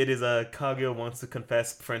time, it is Kaguya wants to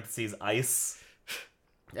confess, parentheses, ice.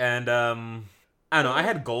 And, I don't know, I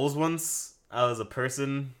had goals once. I was a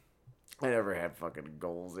person... I never had fucking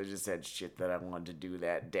goals. I just had shit that I wanted to do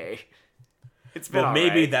that day. It's been Well, maybe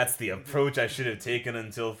alright. that's the approach I should have taken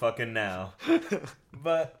until fucking now.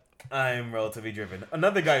 But I'm relatively driven.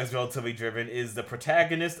 Another guy who's relatively driven is the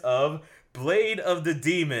protagonist of Blade of the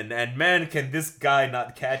Demon. And man, can this guy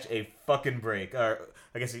not catch a fucking break. Or,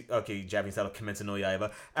 I guess, okay, Japanese title, Kimetsu no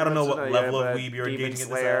Yaiba. I don't know what level of weeb you're Demon engaging in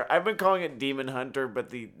Slayer. this at. I've been calling it Demon Hunter,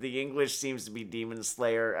 but the English seems to be Demon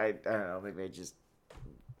Slayer. I don't know, maybe I just...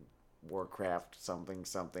 Warcraft something.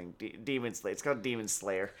 Demon Slayer. It's called Demon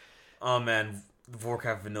Slayer. Oh man,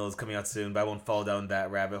 Warcraft Vanilla is coming out soon, but I won't fall down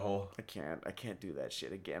that rabbit hole. I can't do that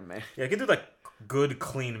shit again, man. Yeah, I can do like good,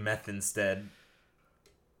 clean meth instead.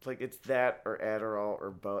 Like, it's that or Adderall or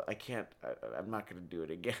both. I'm not gonna do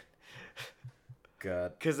it again.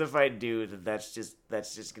 God. Because if I do, then that's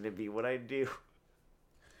just gonna be what I do.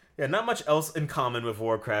 Yeah, not much else in common with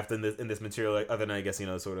Warcraft in this material, like, other than, I guess,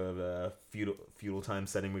 sort of feudal time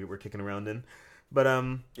setting we're kicking around in. But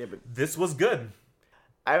Yeah, but this was good.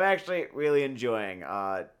 I'm actually really enjoying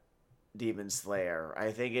Demon Slayer.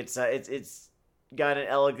 I think it's got an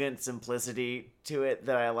elegant simplicity to it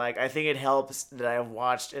that I like. I think it helps that I've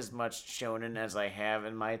watched as much shonen as I have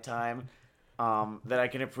in my time, that I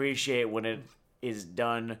can appreciate when it is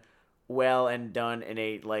done well and done in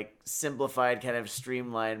a like simplified kind of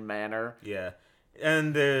streamlined manner. Yeah,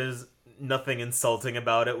 and there's nothing insulting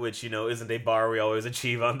about it, which isn't a bar we always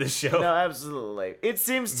achieve on this show. No, absolutely. It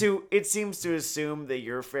seems to assume that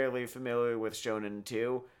you're fairly familiar with shonen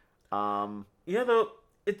too. Yeah, though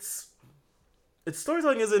its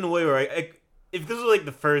storytelling is in a way where if this was like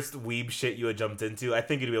the first weeb shit you had jumped into, I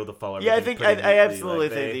think you'd be able to follow. Yeah, I absolutely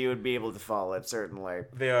like, think that you would be able to follow it. Certainly.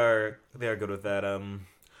 They are good with that.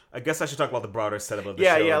 I guess I should talk about the broader setup of the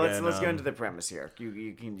Yeah, show. yeah. Again. Let's go into the premise here.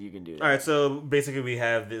 You can do that. All right, so basically we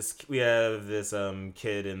have this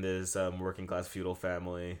kid in this working class feudal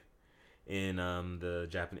family in the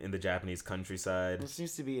Japanese countryside. It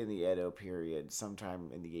seems to be in the Edo period, sometime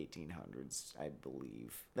in the 1800s, I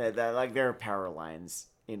believe. That like there are power lines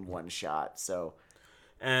in one shot, so.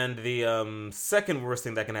 And the second worst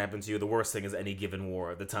thing that can happen to you, the worst thing is any given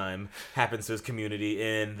war at the time, happens to his community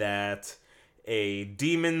in that a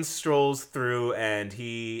demon strolls through and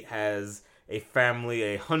he has a family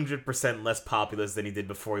 100% less populous than he did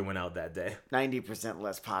before he went out that day. 90%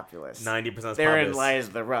 less populous. 90% less Therein populous. lies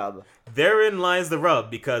the rub. Therein lies the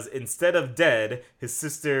rub, because instead of dead, his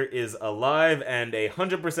sister is alive and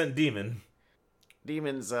 100% demon.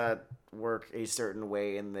 Demons work a certain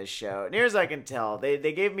way in this show. Near as I can tell, they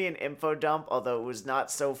gave me an info dump, although it was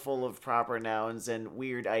not so full of proper nouns and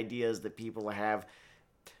weird ideas that people have.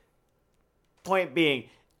 Point being,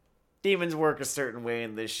 demons work a certain way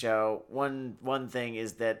in this show. One thing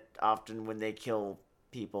is that often when they kill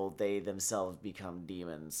people, they themselves become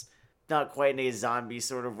demons. Not quite in a zombie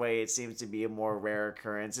sort of way. It seems to be a more rare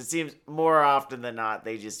occurrence. It seems more often than not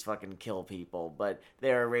they just fucking kill people, but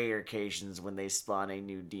there are rare occasions when they spawn a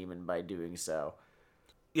new demon by doing so.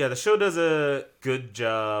 Yeah, the show does a good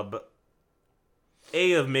job,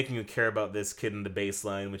 of making you care about this kid in the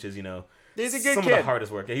baseline, which is, He's a good some kid. of the hardest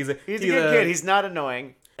work. He's a good kid. He's not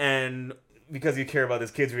annoying. And because you care about this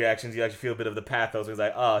kid's reactions, you actually feel a bit of the pathos. Where he's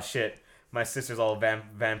like, oh shit, my sister's all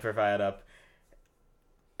vampirified up.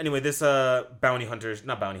 Anyway, this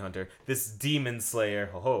this demon slayer,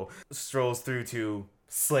 strolls through to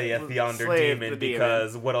slay a yonder demon,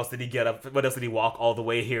 because what else did he get up? What else did he walk all the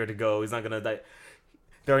way here to go? He's not gonna die.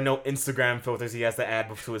 There are no Instagram filters he has to add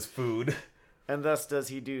to his food. And thus does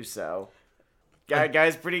he do so.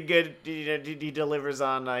 Guy's pretty good. He delivers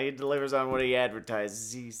on what he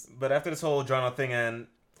advertises. But after this whole drawn out thing, and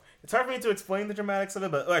it's hard for me to explain the dramatics of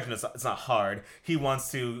it, but actually it's not hard. He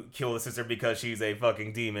wants to kill the sister because she's a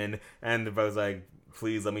fucking demon, and the brother's like,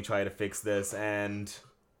 please let me try to fix this. And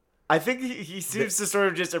I think he seems to sort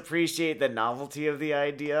of just appreciate the novelty of the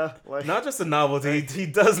idea. Like, not just the novelty, he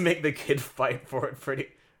does make the kid fight for it pretty.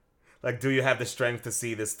 Like, do you have the strength to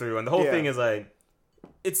see this through? And the whole thing is like,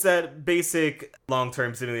 it's that basic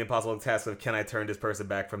long-term seemingly impossible task of, can I turn this person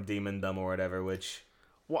back from demondom or whatever, which...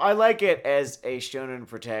 Well, I like it as a shonen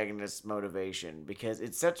protagonist's motivation because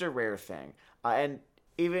it's such a rare thing. And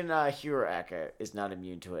even Hiroaka is not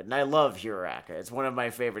immune to it. And I love Hiroaka. It's one of my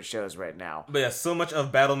favorite shows right now. But yeah, so much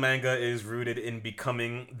of battle manga is rooted in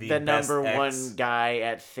becoming the best number X. one guy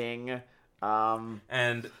at thing.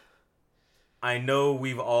 And I know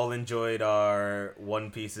we've all enjoyed our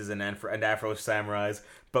One Pieces and Afro Samurais,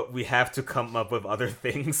 but we have to come up with other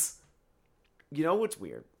things. You know what's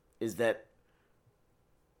weird is that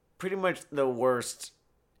pretty much the worst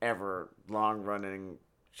ever long-running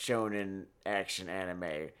shonen action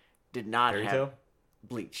anime did not Fairy have Tail?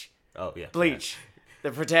 Bleach. Oh yeah, Bleach.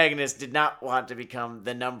 the protagonist did not want to become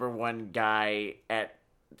the number one guy at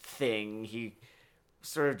thing. He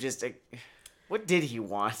sort of just... what did he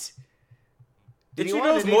want? Did he want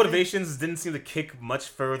Ichigo's anything? motivations didn't seem to kick much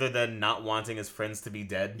further than not wanting his friends to be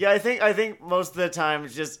dead. Yeah, I think most of the time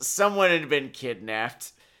it's just someone had been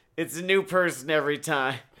kidnapped. It's a new person every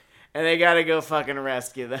time. And they gotta go fucking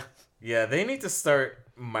rescue them. Yeah, they need to start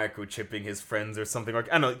microchipping his friends or something. Or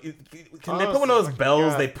I don't know. Can they Oh, put one of those fucking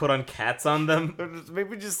bells God. they put on cats on them? Or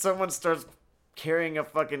maybe just someone starts carrying a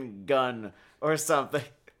fucking gun or something.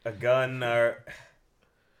 A gun or...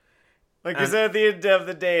 Like, because at the end of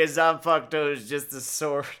the day, a Zanpakuto is just a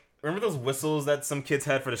sword. Remember those whistles that some kids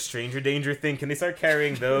had for the stranger danger thing? Can they start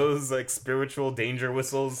carrying those, like, spiritual danger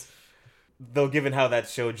whistles? Though, given how that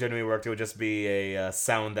show generally worked, it would just be a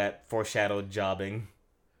sound that foreshadowed jobbing.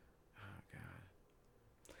 Oh,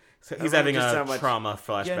 God. So I he's remember having just a how much- trauma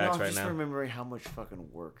flashbacks Yeah, no, I'm right just now. remembering how much fucking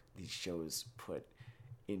work these shows put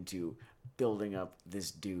into building up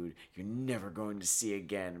this dude you're never going to see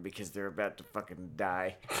again because they're about to fucking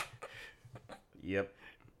die. Yep.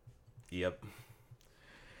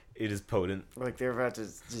 It is potent. Like, they're about to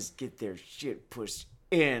just get their shit pushed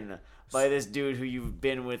in by this dude who you've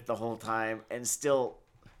been with the whole time and still...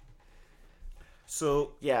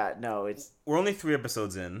 So, Yeah, no, it's... we're only 3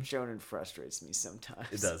 episodes in. Shonen frustrates me sometimes.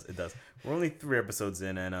 It does. We're only 3 episodes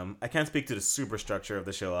in, and I can't speak to the superstructure of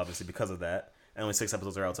the show, obviously, because of that. And only 6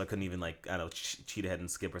 episodes are out, so I couldn't even, like, I don't know, cheat ahead and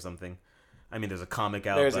skip or something. I mean, there's a comic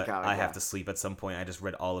out, There's a but comic, I yeah. have to sleep at some point. I just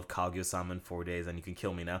read all of Kaguya-sama in 4 days, and you can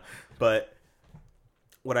kill me now. But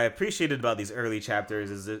what I appreciated about these early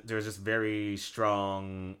chapters is that there's just very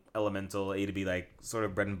strong elemental A to B, like, sort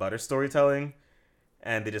of bread and butter storytelling.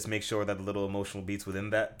 And they just make sure that the little emotional beats within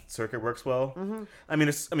that circuit works well. Mm-hmm. I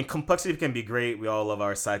mean, complexity can be great. We all love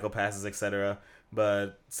our psychopaths, etc.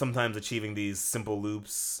 But sometimes achieving these simple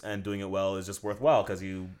loops and doing it well is just worthwhile because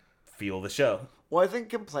you feel the show. Well, I think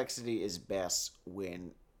complexity is best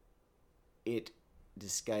when it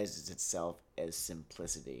disguises itself as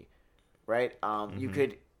simplicity, right? You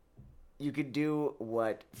could do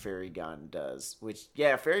what Fairy Gun does, which,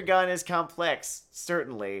 yeah, Fairy Gun is complex,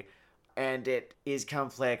 certainly, and it is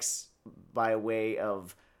complex by way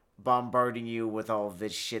of bombarding you with all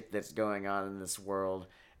this shit that's going on in this world.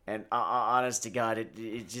 And honest to God,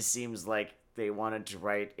 it just seems like they wanted to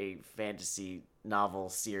write a fantasy novel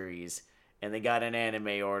series, and they got an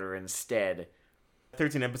anime order instead.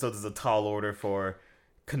 13 episodes is a tall order for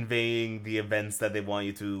conveying the events that they want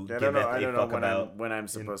you to give a fuck about. when I'm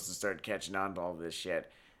supposed to start catching on to all this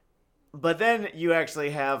shit. But then you actually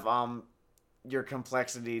have your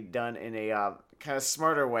complexity done in a kind of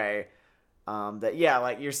smarter way. That, yeah,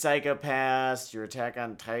 like your Psychopaths, your Attack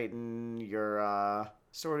on Titan, your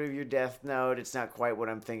sort of your Death Note. It's not quite what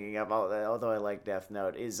I'm thinking of, although I like Death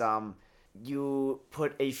Note. Is you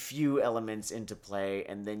put a few elements into play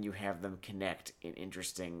and then you have them connect in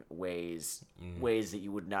interesting ways, ways that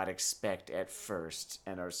you would not expect at first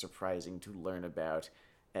and are surprising to learn about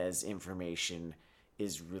as information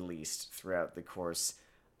is released throughout the course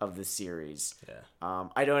of the series. Yeah.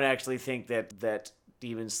 I don't actually think that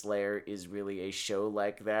Demon Slayer is really a show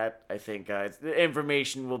like that. I think the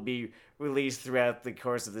information will be released throughout the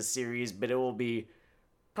course of the series, but it will be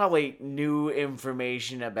probably new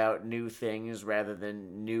information about new things rather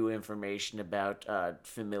than new information about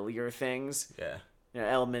familiar things. Yeah. You know,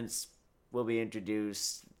 elements will be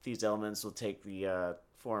introduced. These elements will take the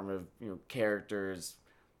form of characters,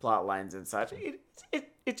 plot lines, and such.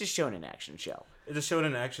 It's a shonen action show. It's a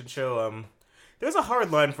shonen action show. There's a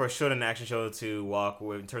hard line for a shonen action show to walk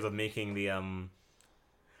with in terms of making the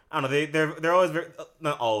I don't know. They're always very,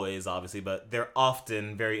 not always obviously, but they're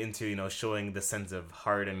often very into showing the sense of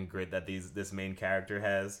heart and grit that this main character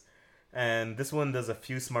has, and this one does a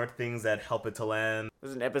few smart things that help it to land.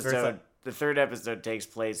 There's an episode. The third episode takes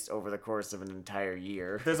place over the course of an entire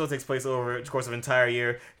year. This one takes place over the course of an entire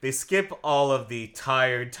year. They skip all of the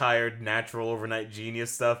tired, natural overnight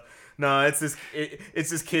genius stuff. No, it's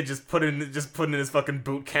this kid just putting in his fucking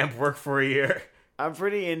boot camp work for a year. I'm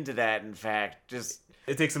pretty into that, in fact.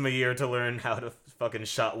 It takes him a year to learn how to fucking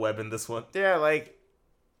shot web in this one. Yeah, like,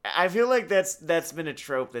 I feel like that's been a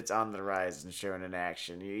trope that's on the rise in shonen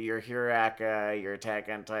action. Your Hiraka, your Attack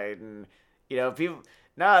on Titan, people.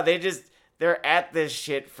 No, they're at this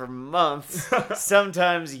shit for months,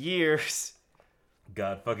 sometimes years.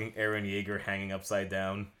 God, fucking Eren Yeager hanging upside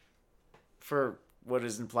down. For what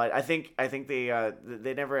is implied, I think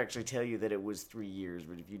they never actually tell you that it was 3 years,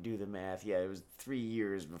 but if you do the math, yeah, it was 3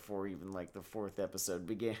 years before even like the 4th episode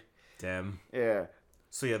began. Damn. Yeah.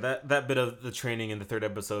 So yeah, that bit of the training in the 3rd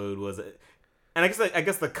episode was And I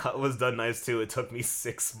guess the cut was done nice too. It took me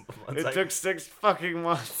 6 months. It took 6 fucking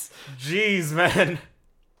months. Jeez, man.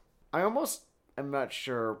 I almost am not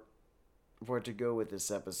sure where to go with this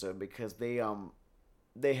episode because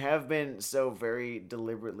they have been so very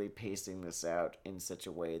deliberately pacing this out in such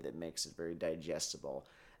a way that makes it very digestible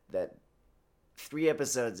that 3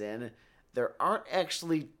 episodes in, there aren't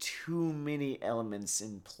actually too many elements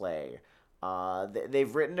in play.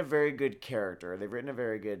 They've written a very good character. They've written a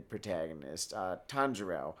very good protagonist.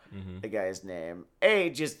 Tanjiro, the guy's name.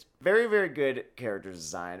 Just very, very good character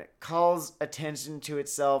design. It calls attention to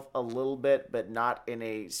itself a little bit, but not in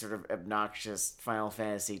a sort of obnoxious Final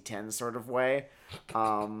Fantasy X sort of way.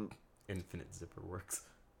 Infinite Zipper works.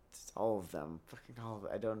 All of them. Fucking all of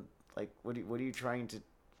them. I don't, like, what are you trying to,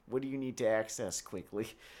 what do you need to access quickly?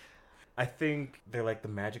 I think they're like the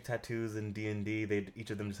magic tattoos in D&D.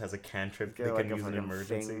 Each of them just has a cantrip they like can use in an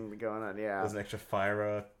emergency. Thing going on, yeah. There's an extra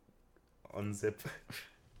fire unzip.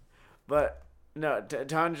 But no,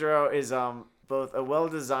 Tanjiro is both a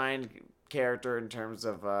well-designed character in terms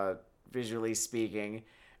of visually speaking,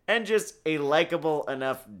 and just a likable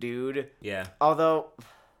enough dude. Yeah. Although,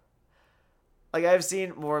 like, I've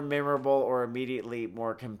seen more memorable or immediately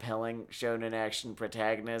more compelling shonen action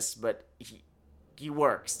protagonists, but he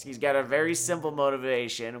works. He's got a very simple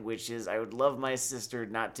motivation, which is, I would love my sister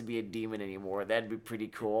not to be a demon anymore. That'd be pretty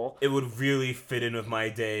cool. It would really fit in with my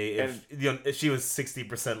day if she was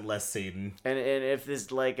 60% less Satan. And if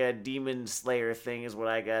this, like, a demon slayer thing is what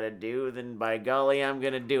I gotta do, then by golly, I'm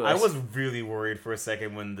gonna do it. I was really worried for a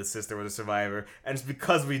second when the sister was a survivor, and it's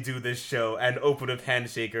because we do this show and open with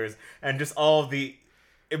handshakers and just all the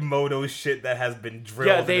Emoto shit that has been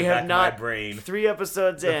drilled in the back of my brain. 3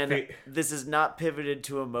 episodes in, this is not pivoted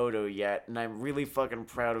to Emoto yet, and I'm really fucking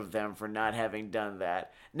proud of them for not having done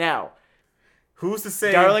that. Now, who's to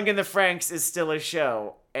say Darling in the Franxx is still a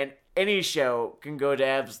show, and any show can go to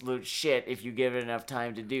absolute shit if you give it enough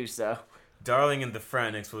time to do so. Darling in the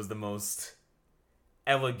Franxx was the most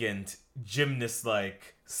elegant,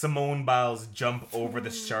 gymnast-like Simone Biles jump over the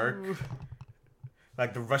shark.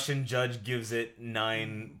 Like, the Russian judge gives it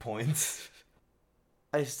 9 points.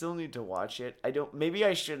 I still need to watch it. Maybe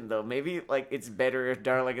I shouldn't, though. Maybe, like, it's better if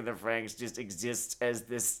Darling in the Franxx just exists as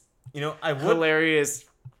this hilarious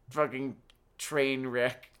fucking train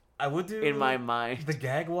wreck. I would do in my mind the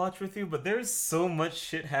gag watch with you, but there's so much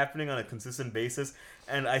shit happening on a consistent basis,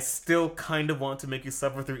 and I still kind of want to make you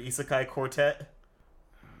suffer through Isekai Quartet.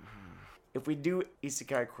 If we do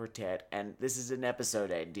Isekai Quartet, and this is an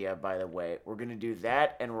episode idea, by the way, we're going to do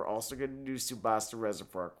that, and we're also going to do Tsubasa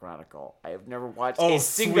Reservoir Chronicle. I have never watched a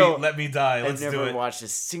single... Sweet, let me die, let's do it. I've never watched a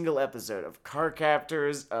single episode of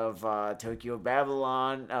Cardcaptors, of Tokyo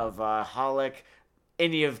Babylon, of Holic,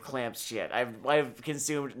 any of Clamp's shit. I've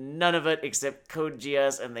consumed none of it except Code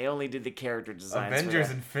Geass, and they only did the character designs.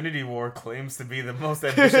 Avengers Infinity War claims to be the most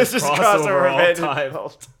ambitious crossover of all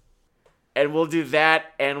time. And we'll do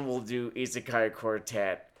that, and we'll do Isekai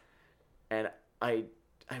Quartet. And I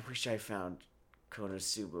wish I found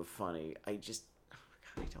Konosuba funny. I just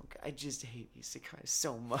hate Isekai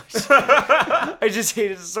so much. I just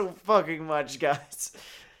hate it so fucking much, guys.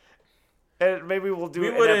 And maybe we'll do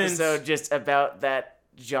an episode just about that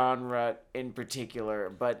genre in particular.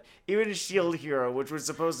 But even Shield Hero, which was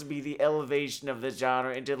supposed to be the elevation of the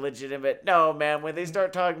genre into legitimate, no, man, when they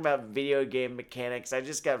start talking about video game mechanics, I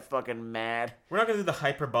just got fucking mad. We're not gonna do the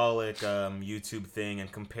hyperbolic YouTube thing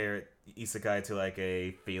and compare Isekai to like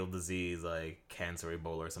a failed disease like cancer,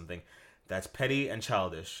 Ebola, or something. That's petty and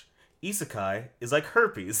childish. Isekai is like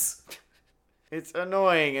herpes. It's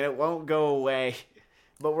annoying and it won't go away.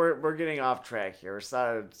 But we're getting off track here. We're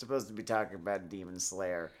supposed to be talking about Demon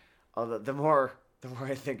Slayer. Although the more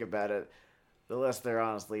I think about it, the less there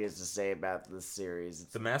honestly is to say about this series.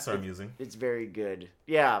 The masks are amusing. It's very good.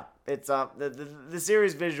 Yeah, it's the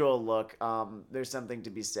series visual look. There's something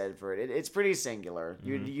to be said for it. It's pretty singular.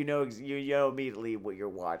 Mm-hmm. You know immediately what you're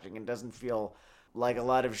watching. It doesn't feel like a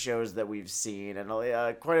lot of shows that we've seen, and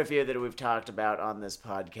quite a few that we've talked about on this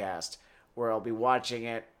podcast, where I'll be watching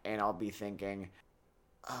it and I'll be thinking,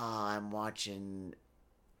 I'm watching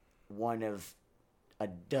one of a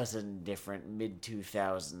dozen different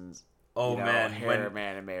mid-2000s harem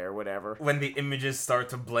anime or whatever. When the images start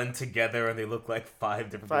to blend together and they look like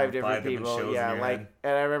five different people, shows yeah, in your head.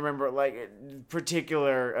 And I remember like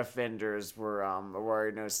particular offenders were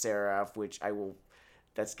Aurora no Seraph, which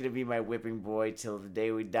that's gonna be my whipping boy till the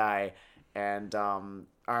day we die, and Arm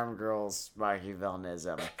Girls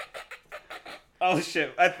Machiavellianism. Oh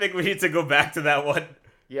shit! I think we need to go back to that one.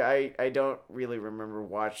 Yeah, I don't really remember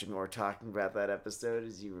watching or talking about that episode.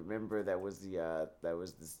 As you remember, that was the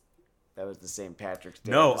That was the St. Patrick's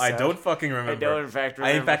Day No, episode. I don't fucking remember. I don't, in fact, I,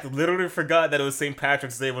 in remember. fact, literally forgot that it was St.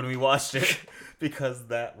 Patrick's Day when we watched it. Because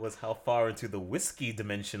that was how far into the whiskey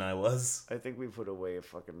dimension I was. I think we put away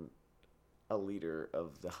a liter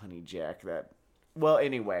of the Honey Jack that... Well,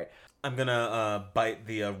 anyway. I'm gonna bite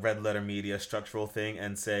the Red Letter Media structural thing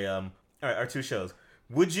and say, alright, our two shows.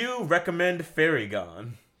 Would you recommend Fairy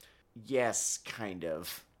Gone? Yes, kind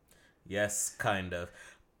of. Yes, kind of.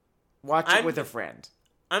 Watch it with a friend.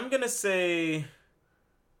 I'm gonna say...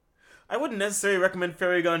 I wouldn't necessarily recommend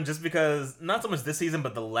Fairy Gone just because, not so much this season,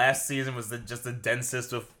 but the last season was just the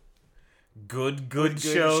densest of good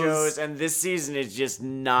shows. And this season is just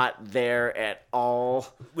not there at all.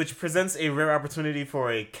 Which presents a rare opportunity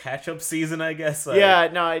for a catch-up season, I guess. Yeah,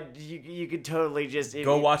 no, you could totally just...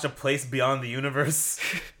 watch A Place Beyond the Universe.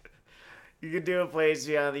 You could do A Place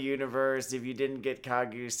Beyond the Universe. If you didn't get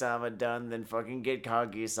Kaguya-sama done, then fucking get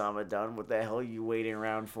Kaguya-sama done. What the hell are you waiting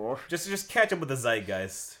around for? Just catch up with the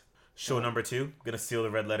zeitgeist. Show number 2. Gonna steal the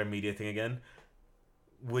Red Letter Media thing again.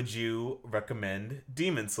 Would you recommend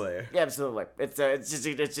Demon Slayer? Yeah, absolutely. It's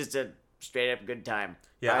just a straight up good time.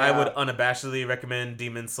 Yeah, I would unabashedly recommend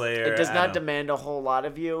Demon Slayer. It does not demand a whole lot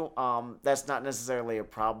of you. That's not necessarily a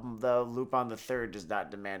problem, though. Lupin the Third does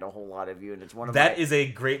not demand a whole lot of you, and it's one of that is a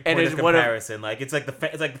great point of comparison. It's like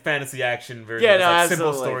the fantasy action version. Yeah, it's no, like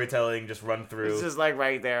absolutely. Simple storytelling, just run through. It's just like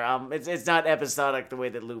right there. It's not episodic the way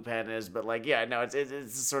that Lupin is, but like yeah, no,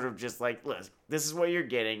 it's sort of just like look, this is what you're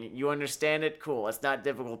getting. You understand it, cool. It's not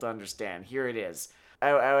difficult to understand. Here it is.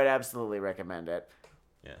 I would absolutely recommend it.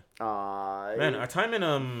 Yeah. Man, our time in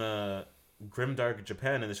grimdark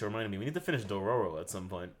Japan, and this reminded me, we need to finish Dororo at some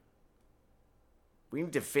point. We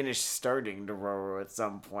need to finish starting Dororo at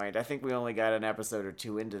some point. I think we only got an episode or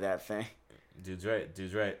 2 into that thing. Dude's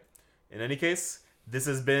right. In any case, this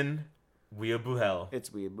has been Weeaboo Hell.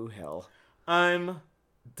 It's Weeaboo Hell. I'm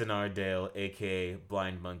Dinar Dale, aka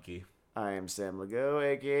Blind Monkey. I am Sam Legault,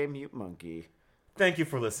 aka Mute Monkey. Thank you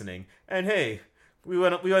for listening. And hey, we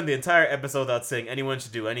went the entire episode without saying anyone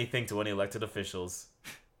should do anything to any elected officials.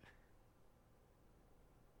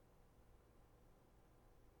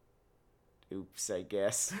 Oops, I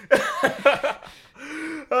guess.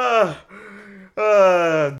 Alright.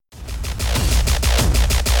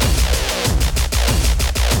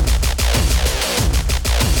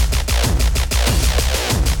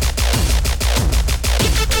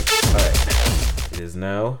 It is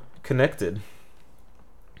now connected.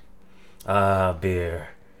 Ah, beer.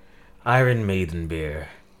 Iron Maiden beer.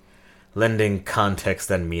 Lending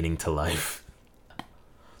context and meaning to life.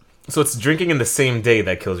 So it's drinking in the same day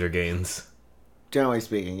that kills your gains. Generally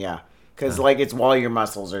speaking, yeah. Because, it's while your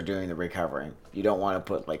muscles are doing the recovering. You don't want to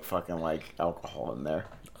put, alcohol in there.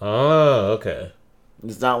 Oh, okay.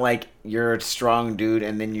 It's not like you're a strong dude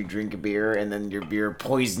and then you drink a beer and then your beer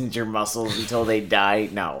poisons your muscles until they die.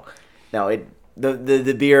 No.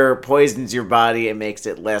 The beer poisons your body and makes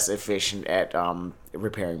it less efficient at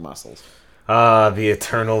repairing muscles. Ah, the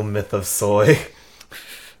eternal myth of soy.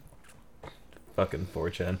 Fucking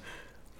 4chan.